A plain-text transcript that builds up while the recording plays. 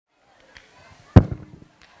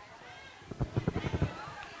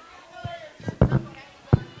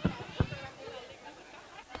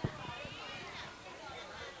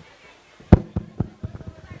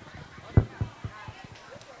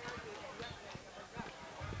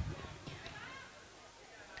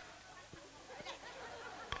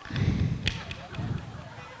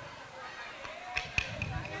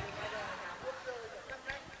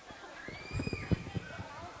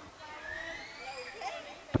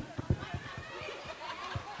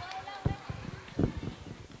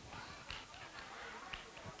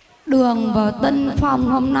Đường vào Tân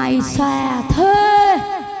Phong hôm nay xa thế.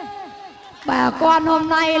 Bà con hôm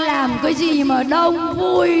nay làm cái gì mà đông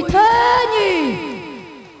vui thế nhỉ?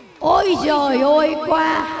 Ôi giời ơi,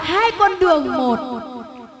 qua 2 con đường một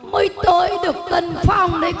mới tới được Tân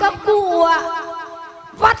Phong đấy các cụ ạ.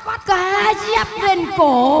 Vắt cá dép lên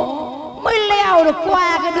cổ mới leo được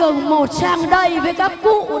qua cái đường một sang đây với các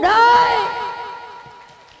cụ đấy.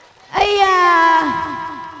 Ây à,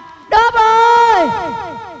 Đốp ơi,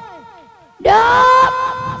 Đốp.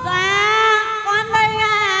 Dạ, con đây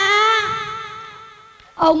ạ.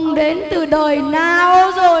 Ông đến từ đời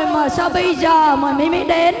nào rồi mà sao bây giờ mà mới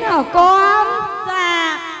đến hả con?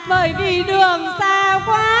 Dạ, bởi vì đường xa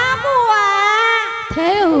quá bố ạ.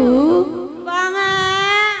 Thế hử? Vâng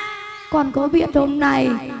ạ. Con có biết hôm nay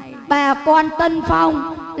bà con Tân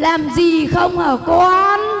Phong làm gì không hả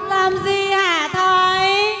con? Làm gì hả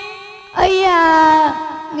thầy? Ây à,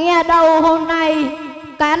 nghe đầu hôm nay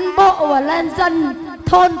cán bộ và nhân dân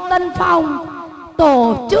thôn Tân Phong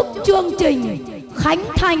tổ chức chương trình khánh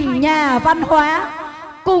thành nhà văn hóa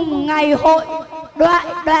cùng ngày hội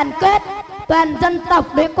đoàn kết toàn dân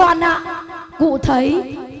tộc đấy con ạ. Cụ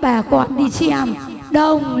thấy bà con đi xem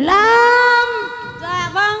đông lắm. Dạ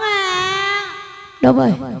vâng ạ. Đâu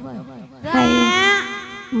rồi? Dạ. Hay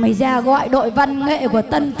mày ra gọi đội văn nghệ của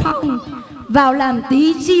Tân Phong vào làm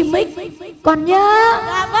tí gimmick con nhớ.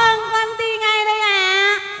 Dạ vâng, con đi ngay đây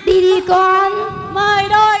ạ. Đi đi con. Mời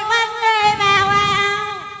đội văn nghệ vào ạ.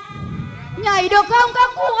 Nhảy được không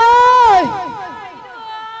các cụ ơi?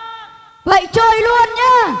 Vậy chơi luôn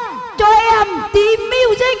nhá. Cho em tí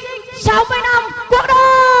music 60 năm cuộc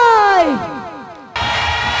đời.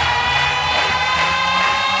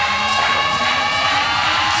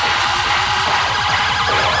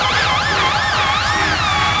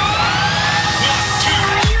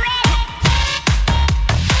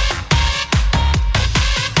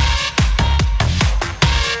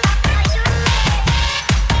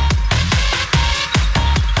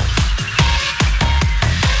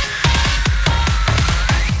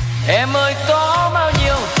 Em ơi có